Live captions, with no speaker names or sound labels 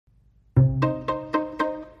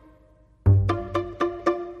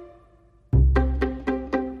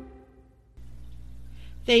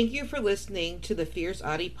Thank you for listening to the Fierce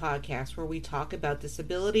Audie podcast, where we talk about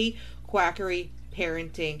disability, quackery,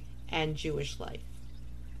 parenting, and Jewish life.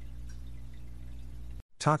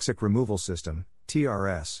 Toxic Removal System,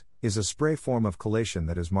 TRS, is a spray form of chelation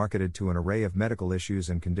that is marketed to an array of medical issues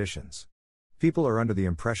and conditions. People are under the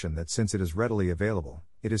impression that since it is readily available,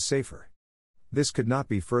 it is safer. This could not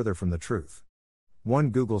be further from the truth.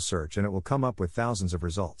 One Google search and it will come up with thousands of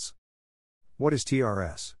results. What is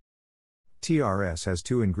TRS? TRS has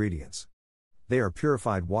two ingredients. They are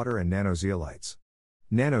purified water and nanozeolites.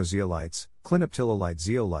 Nanozeolites, clinoptilolite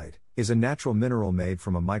zeolite, is a natural mineral made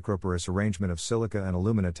from a microporous arrangement of silica and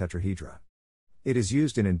alumina tetrahedra. It is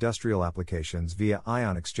used in industrial applications via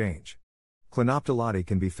ion exchange. Clinoptilolite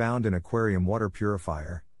can be found in aquarium water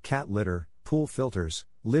purifier, cat litter, pool filters,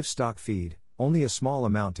 livestock feed, only a small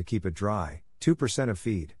amount to keep it dry, 2% of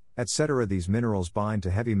feed, etc. These minerals bind to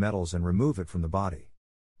heavy metals and remove it from the body.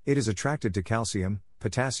 It is attracted to calcium,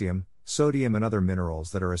 potassium, sodium and other minerals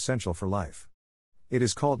that are essential for life. It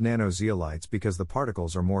is called nanozeolites because the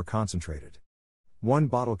particles are more concentrated. One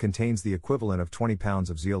bottle contains the equivalent of 20 pounds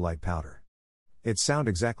of zeolite powder. It sounds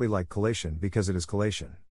exactly like chelation because it is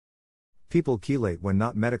chelation. People chelate when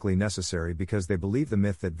not medically necessary because they believe the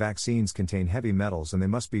myth that vaccines contain heavy metals and they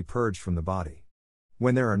must be purged from the body.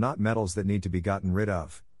 When there are not metals that need to be gotten rid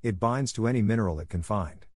of, it binds to any mineral it can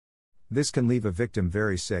find. This can leave a victim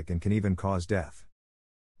very sick and can even cause death.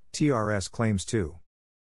 TRS claims to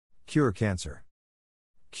cure cancer,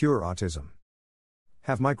 cure autism,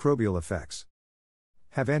 have microbial effects,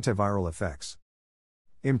 have antiviral effects,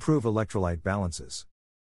 improve electrolyte balances,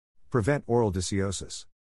 prevent oral dysbiosis,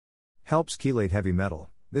 helps chelate heavy metal.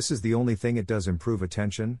 This is the only thing it does: improve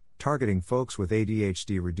attention, targeting folks with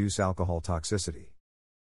ADHD, reduce alcohol toxicity,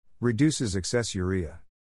 reduces excess urea,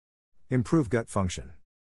 improve gut function,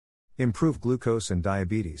 improve glucose and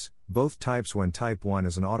diabetes, both types when type 1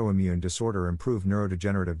 is an autoimmune disorder, improve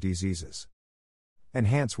neurodegenerative diseases,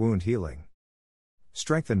 enhance wound healing,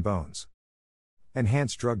 strengthen bones,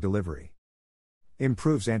 enhance drug delivery,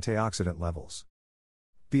 improves antioxidant levels,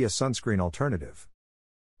 be a sunscreen alternative,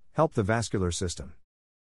 help the vascular system,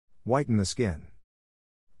 whiten the skin,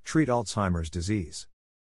 treat Alzheimer's disease,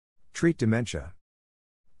 treat dementia.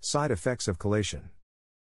 Side effects of chelation.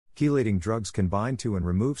 Chelating drugs can bind to and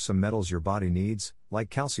remove some metals your body needs, like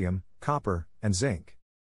calcium, copper, and zinc.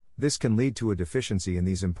 This can lead to a deficiency in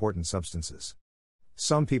these important substances.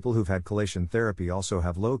 Some people who've had chelation therapy also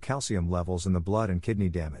have low calcium levels in the blood and kidney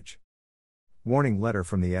damage. Warning letter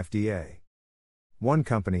from the FDA. One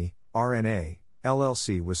company, RNA,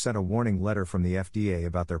 LLC, was sent a warning letter from the FDA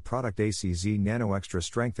about their product ACZ Nano Extra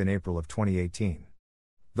Strength in April of 2018.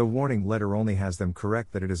 The warning letter only has them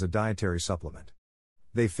correct that it is a dietary supplement.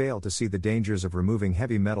 They fail to see the dangers of removing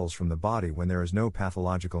heavy metals from the body when there is no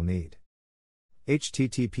pathological need.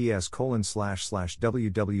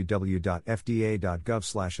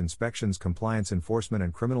 https://www.fda.gov/inspections compliance enforcement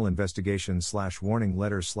and criminal investigations /warning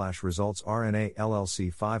letters /results RNA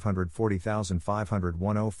LLC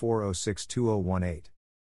 540,501.04062018.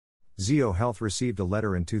 Zeo Health received a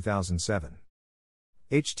letter in 2007.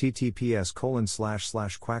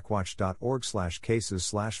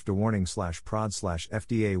 https://quackwatch.org/cases/fda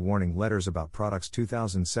warning/prod/FDA warning letters about products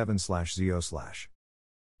 2007/zeo/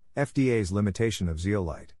 FDA's limitation of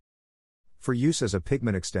zeolite. For use as a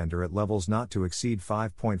pigment extender at levels not to exceed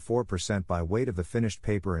 5.4% by weight of the finished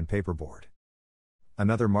paper and paperboard.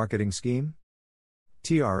 Another marketing scheme?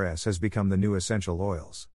 TRS has become the new essential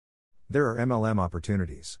oils. There are MLM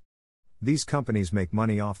opportunities. These companies make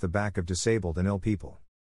money off the back of disabled and ill people.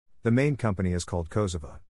 The main company is called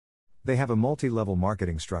Kosovo. They have a multi-level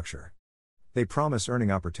marketing structure. They promise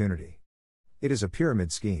earning opportunity. It is a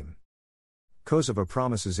pyramid scheme. Kosovo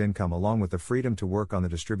promises income along with the freedom to work on the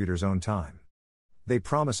distributor's own time. They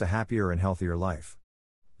promise a happier and healthier life.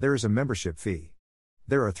 There is a membership fee.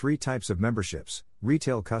 There are 3 types of memberships: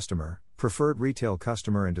 retail customer, preferred retail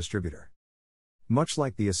customer, and distributor. Much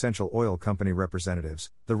like the essential oil company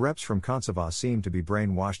representatives, the reps from Kosovo seem to be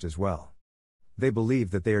brainwashed as well. They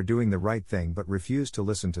believe that they are doing the right thing but refuse to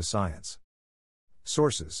listen to science.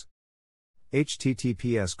 Sources: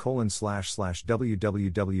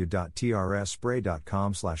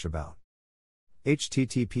 https://www.trspray.com/about,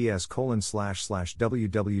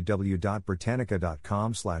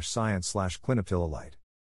 https://www.britannica.com/science/clinoptilolite,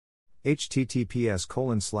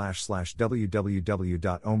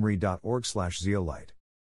 https://www.omri.org/zeolite,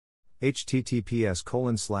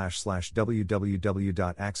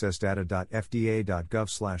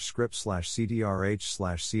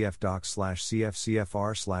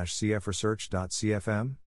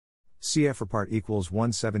 CF repart equals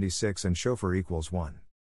 176 and chauffeur equals 1.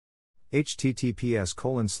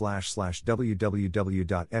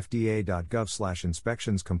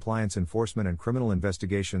 https://www.fda.gov/inspections compliance enforcement and criminal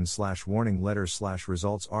investigations /warning letters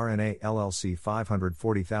 /results RNA LLC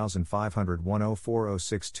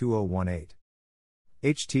 540,501.04062018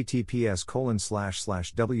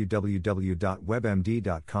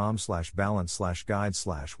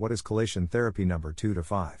 https://www.webmd.com/balance/guide/what is collation therapy number 2 to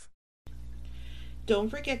 5. Don't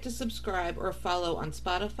forget to subscribe or follow on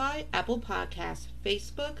Spotify, Apple Podcasts,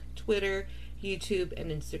 Facebook, Twitter, YouTube,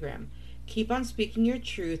 and Instagram. Keep on speaking your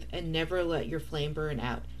truth and never let your flame burn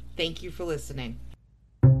out. Thank you for listening.